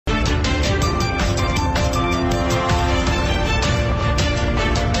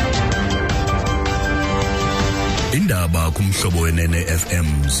kumhlobo wenene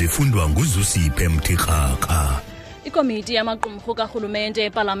FM zifundwa nguzusiphe Mthixaka. Ikomiti yamaqumrhu karhulumente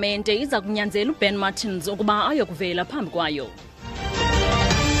epalamente izakunyanzela uBen ukuba ayokuvela phambi kwayo.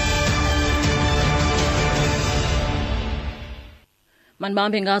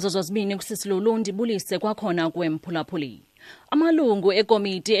 Manibambe ngazo zozibini kusisilulu ndibulise kwakhona kwemphulaphuli. Amalungu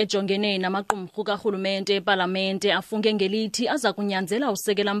ekomiti ejongene namaqumrhu karhulumente epalamente afunge ngelithi azakunyanzela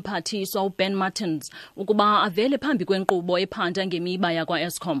usekela mphathiswa uBen ukuba avele phambi kwenkqubo ephanda ngemiba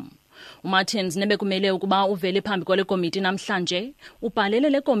yakwaEskom. uMartins nebekumele ukuba uvele phambi kwale komiti namhlanje ubhalele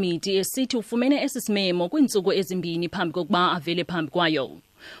le komiti esithi ufumene esisimemo kwiintsuku ezimbini phambi kokuba avele phambi kwayo.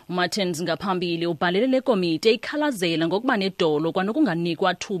 uMartins ngaphambili ubhalele le komiti ikhalazela ngokuba nedolo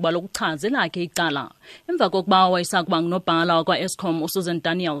kwanokunganikwa thuba lokuchaza lakhe icala emva kokuba wayesakuba ngunobhala wakwaEskom uSusan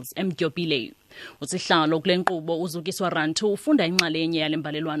Daniels emdyobhile. Usihlalo kule nkqubo uzukiswa Rantu ufunda inxalenye yale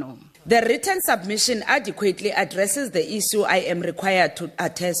mbalelwano. The written submission adequately addresses the issue I am required to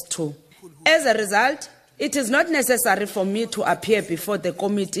attest to. As a result, it is not necessary for me to appear before the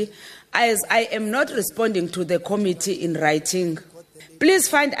committee as I am not responding to the committee in writing. Please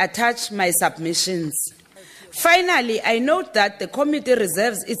find attached my submissions. Finally, I note that the committee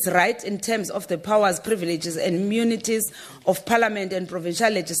reserves its right in terms of the powers, privileges and immunities of Parliament and Provincial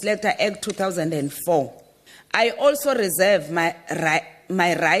Legislator Act 2004. I also reserve my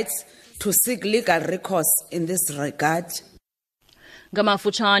rights to seek legal recourse in this regard.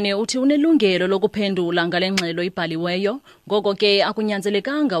 Ngamafutshane uthi unelungelo lokuphendula ngale ngxelo ibhaliweyo, ngoko ke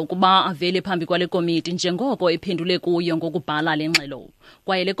akunyanzelekanga ukuba avele phambi kwale komiti njengoko ephendule kuyo ngokubhala le ngxelo.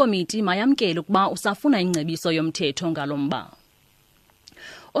 Kwaye le komiti mayamkele ukuba usafuna ingcebiso yomthetho ngalomba.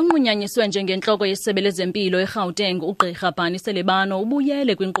 Onqunyanyiswe njengentloko yesebe lezempilo eGauteng uGqirha Bani Selebano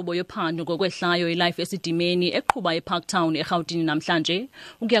ubuyele kwinkqubo yophando ngokwehlayo iLife esidimeni eqhuba eParktown eGauteng namhlanje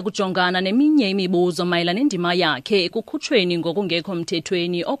ukuya kujongana neminye imibuzo mayelana nendima yakhe ekukhutshweni ngokungekho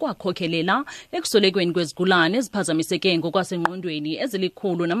mthethweni okwakhokhelela ekusolekweni kwezigulane eziphazamiseke ngokwasengqondweni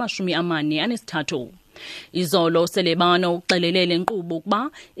ezili-143. Izolo Selebano uxelele le nkqubo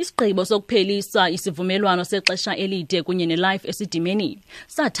ukuba isigqibo sokuphelisa isivumelwano sexesha elide kunye neLife esidimeni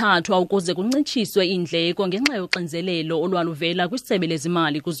sathathwa ukuze kuncitshiswe indleko ngenxa yoxinzelelo olwaluvela kwisebe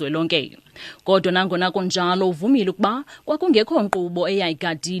lezimali kuzwelonke. Kodwa nangona kunjalo uvumile ukuba kwakungekho nkqubo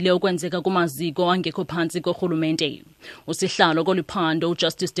eyayigadile ukwenzeka kumaziko angekho phantsi korhulumente. Usihlalo koluphando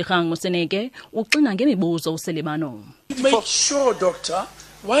uJustice Dirang Moseneke uxina ngemibuzo uSelebano. Make sure, doctor,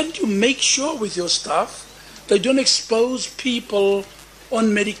 why don't you make sure with your staff they don't expose people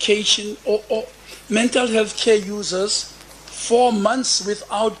on medication or mental health care users 4 months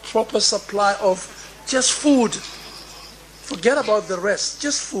without proper supply of just food? Forget about the rest,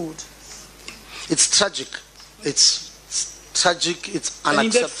 just food. It's tragic. It's tragic. It's unacceptable.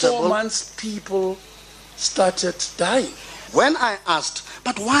 And in that 4 months, people started dying. When I asked,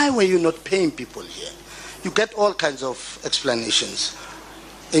 but why were you not paying people here? You get all kinds of explanations.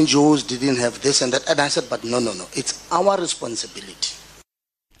 NGOs didn't have this and that. And I said, but no. It's our responsibility.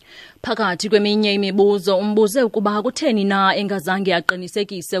 Phakathi kweminye imibuzo umbuze ukuba kutheni na engazange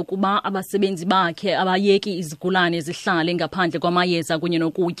aqinisekise ukuba abasebenzi bakhe abayeki izigulane zihlale ngaphandle kwamayeza kunye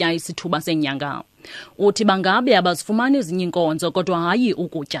nokutya isithuba senyanga. Uthi bangabe abazifumana ezinye inkonzo kodwa hayi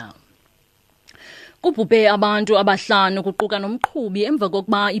ukutya. Kubhubhe abantu abahlanu kuquka nomqhubi emva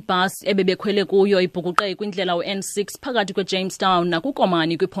kokuba ibhasi ebebekhwele kuyo ibhukuqe kwindlela uN6 phakathi kweJamestown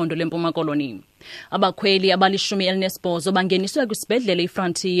nakuKomani kwiphondo leMpuma Koloni. Abakhweli abali-18 bangeniswe kwisibhedlele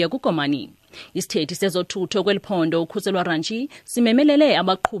iFrontier kuKomani. Isithethi sezothutho kweliphondo ukhuselwa Ranchi simemelele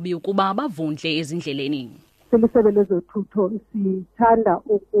abaqhubi ukuba bavundle ezindleleni. Silisebe lezothutho sithanda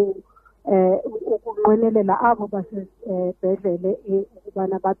ukunqwenelela abo basebhedlele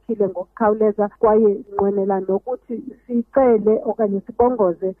ukubana baphile ngokukhawuleza kwaye nqwenela nokuthi sicele okanye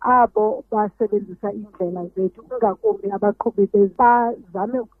sibongoze abo basebenzisa indlela zethu ngakumbi abaqhubi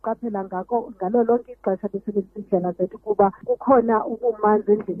bazame ukuqaphela ngalo lonke ixesha besebenzisa indlela zethu kuba kukhona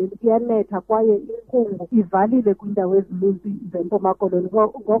ukumanzi endleleni kuyanetha kwaye inkungu ivalile kwiindawo ezininzi zeMpuma Koloni.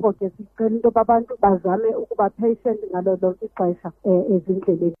 Ngoko ke sicela into abantu bazame ukuba patient ngalo lonke ixesha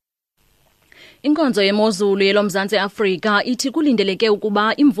ezindleleni. Inkonzo yemozulu yelomzantsi Afrika ithi kulindeleke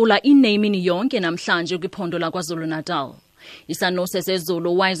ukuba imvula inemini yonke namhlanje kwiphondo laKwaZulu-Natal. Isanose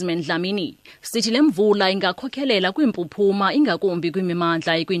sezulu Wiseman Dlamini sithi le mvula ingakhokhelela kwiimpuphuma ingakumbi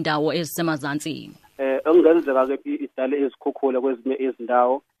kwimimandla ekwindawo ezisemazantsi. Okungenzeka ke idale ezikhukhula kwezinye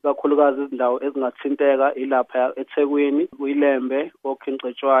izindawo kakhulukazi izindawo ezingathinteka ilapha eThekwini, kuyilembe,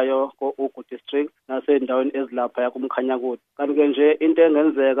 koKhincetshwayo, ko-Ugu district nasendaweni ezilapha kumkhanyakude. Kanti ke nje into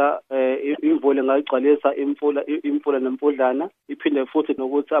engenzeka imvula ingayigcwalisa imfula nempudlana, iphinde futhi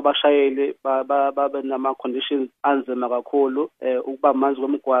nokuthi abashayeli babe nama-conditions anzima kakhulu ukuba manzi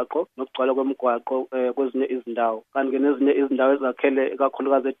kwemigwaqo nokugcwala kwemigwaqo kwezinye izindawo. Kanti-ke nezinye izindawo ezakhele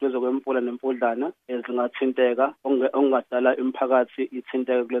kakhulukazi eduze kwemfula nempudlana zingathinteka, okungadala imiphakathi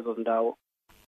ithinteke kulezo zindawo.